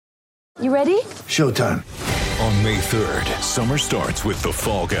You ready? Showtime. On May 3rd, summer starts with The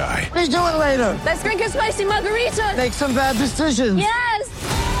Fall Guy. Let's do it later. Let's drink a spicy margarita. Make some bad decisions.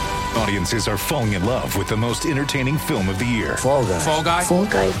 Yes! Audiences are falling in love with the most entertaining film of the year. Fall Guy. Fall Guy? Fall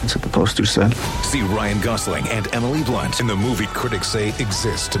Guy. That's what the poster said. See Ryan Gosling and Emily Blunt in the movie critics say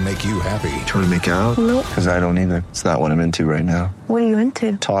exists to make you happy. Trying to make it out? Nope. Because I don't either. It's not what I'm into right now. What are you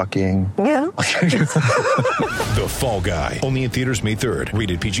into? Talking. Yeah. The Fall Guy. Only in theaters May 3rd.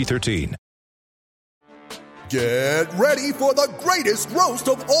 Rated PG-13. Get ready for the greatest roast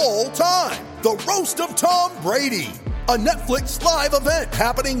of all time. The Roast of Tom Brady. A Netflix live event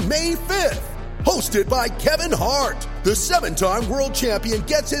happening May 5th. Hosted by Kevin Hart. The 7-time world champion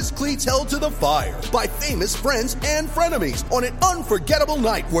gets his cleats held to the fire by famous friends and frenemies on an unforgettable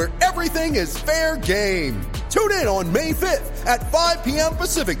night where everything is fair game. Tune in on May 5th at 5 p.m.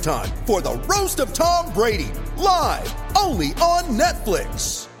 Pacific time for the Roast of Tom Brady. Live only on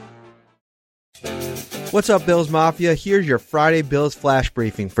Netflix. What's up, Bills Mafia? Here's your Friday Bills flash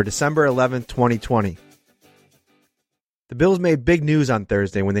briefing for December 11th, 2020. The Bills made big news on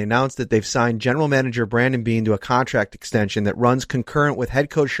Thursday when they announced that they've signed general manager Brandon Beane to a contract extension that runs concurrent with head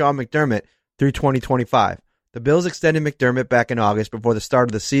coach Sean McDermott through 2025. The Bills extended McDermott back in August before the start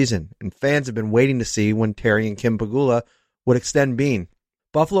of the season, and fans have been waiting to see when Terry and Kim Pegula would extend Beane.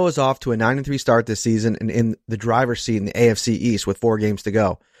 Buffalo is off to a 9-3 start this season and in the driver's seat in the AFC East with 4 games to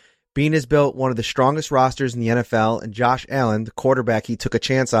go. Beane has built one of the strongest rosters in the NFL, and Josh Allen, the quarterback he took a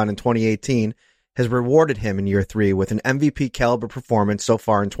chance on in 2018, has rewarded him in year 3 with an MVP-caliber performance so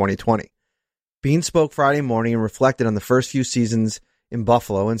far in 2020. Beane spoke Friday morning and reflected on the first few seasons in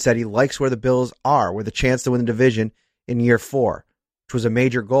Buffalo and said he likes where the Bills are with a chance to win the division in year 4, which was a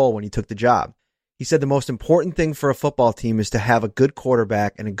major goal when he took the job. He said the most important thing for a football team is to have a good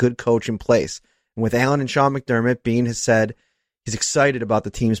quarterback and a good coach in place. And with Allen and Sean McDermott, Beane has said he's excited about the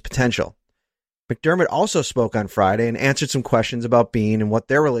team's potential. McDermott also spoke on Friday and answered some questions about Beane and what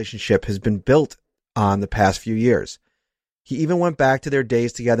their relationship has been built on the past few years. He even went back to their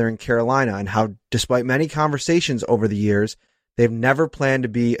days together in Carolina and how, despite many conversations over the years, they've never planned to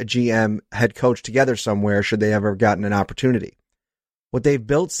be a GM head coach together somewhere should they ever have gotten an opportunity. What they've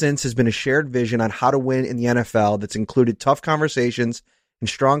built since has been a shared vision on how to win in the NFL that's included tough conversations and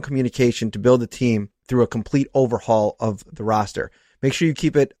strong communication to build a team through a complete overhaul of the roster. Make sure you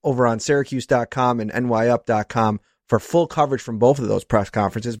keep it over on Syracuse.com and NYUp.com for full coverage from both of those press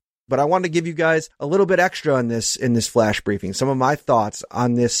conferences. But I wanted to give you guys a little bit extra on this in this flash briefing, some of my thoughts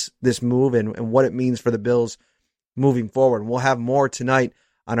on this move and what it means for the Bills moving forward. And we'll have more tonight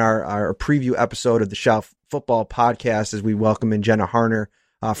on our preview episode of the Shout Football podcast as we welcome in Jenna Harner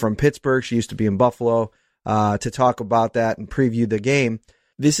from Pittsburgh. She used to be in Buffalo to talk about that and preview the game.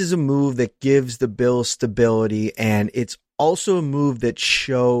 This is a move that gives the Bills stability, and it's also a move that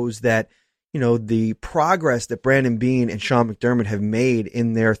shows that, you know, the progress that Brandon Beane and Sean McDermott have made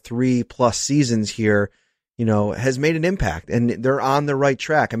in their 3+ seasons here, you know, has made an impact, and they're on the right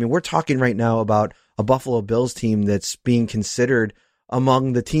track. I mean, we're talking right now about a Buffalo Bills team that's being considered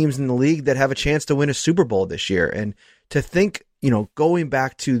among the teams in the league that have a chance to win a Super Bowl this year. And to think, you know, going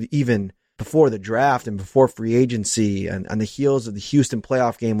back to even before the draft and before free agency and on the heels of the Houston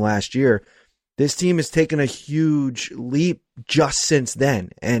playoff game last year, this team has taken a huge leap just since then.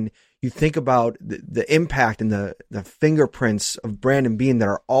 And you think about the impact and the fingerprints of Brandon Beane that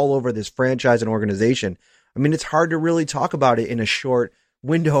are all over this franchise and organization. I mean, it's hard to really talk about it in a short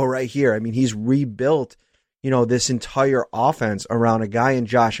window right here. I mean, he's rebuilt, you know, this entire offense around a guy in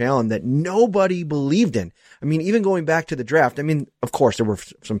Josh Allen that nobody believed in. I mean, even going back to the draft, I mean, of course, there were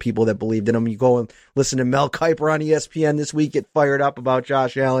some people that believed in him. You go and listen to Mel Kiper on ESPN this week, get fired up about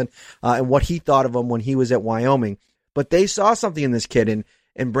Josh Allen and what he thought of him when he was at Wyoming. But they saw something in this kid,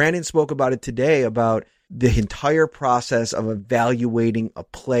 and Brandon spoke about it today, about the entire process of evaluating a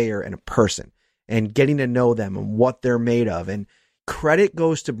player and a person and getting to know them and what they're made of. And credit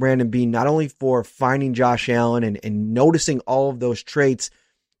goes to Brandon Beane, not only for finding Josh Allen and noticing all of those traits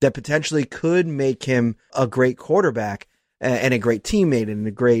that potentially could make him a great quarterback and a great teammate and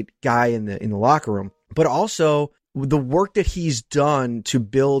a great guy in the locker room, but also the work that he's done to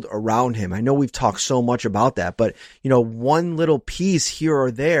build around him. I know we've talked so much about that, but, you know, one little piece here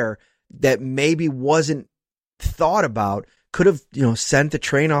or there that maybe wasn't thought about could have, you know, sent the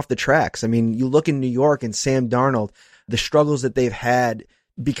train off the tracks. I mean, you look in New York and Sam Darnold, the struggles that they've had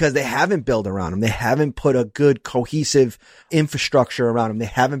because they haven't built around him. They haven't put a good cohesive infrastructure around him. They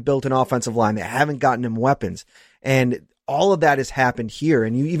haven't built an offensive line. They haven't gotten him weapons. And all of that has happened here.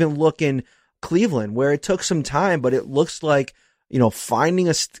 And you even look in Cleveland, where it took some time, but it looks like, you know, finding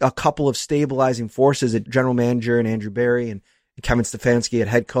a couple of stabilizing forces at general manager and Andrew Berry and Kevin Stefanski at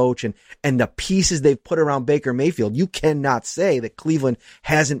head coach and the pieces they've put around Baker Mayfield. You cannot say that Cleveland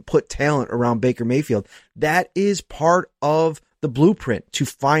hasn't put talent around Baker Mayfield. That is part of the blueprint to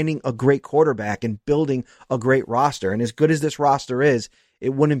finding a great quarterback and building a great roster. And as good as this roster is,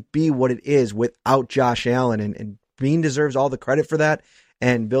 it wouldn't be what it is without Josh Allen. And Beane deserves all the credit for that.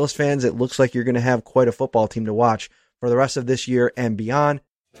 And Bills fans, it looks like you're going to have quite a football team to watch for the rest of this year and beyond.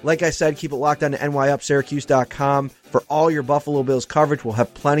 Like I said, keep it locked on to nyupsyracuse.com for all your Buffalo Bills coverage. We'll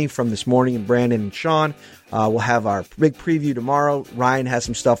have plenty from this morning, and Brandon and Sean. We'll have our big preview tomorrow. Ryan has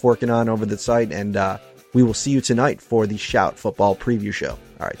some stuff working on over the site, and we will see you tonight for the Shout Football Preview Show.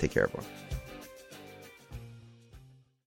 All right, take care, everyone.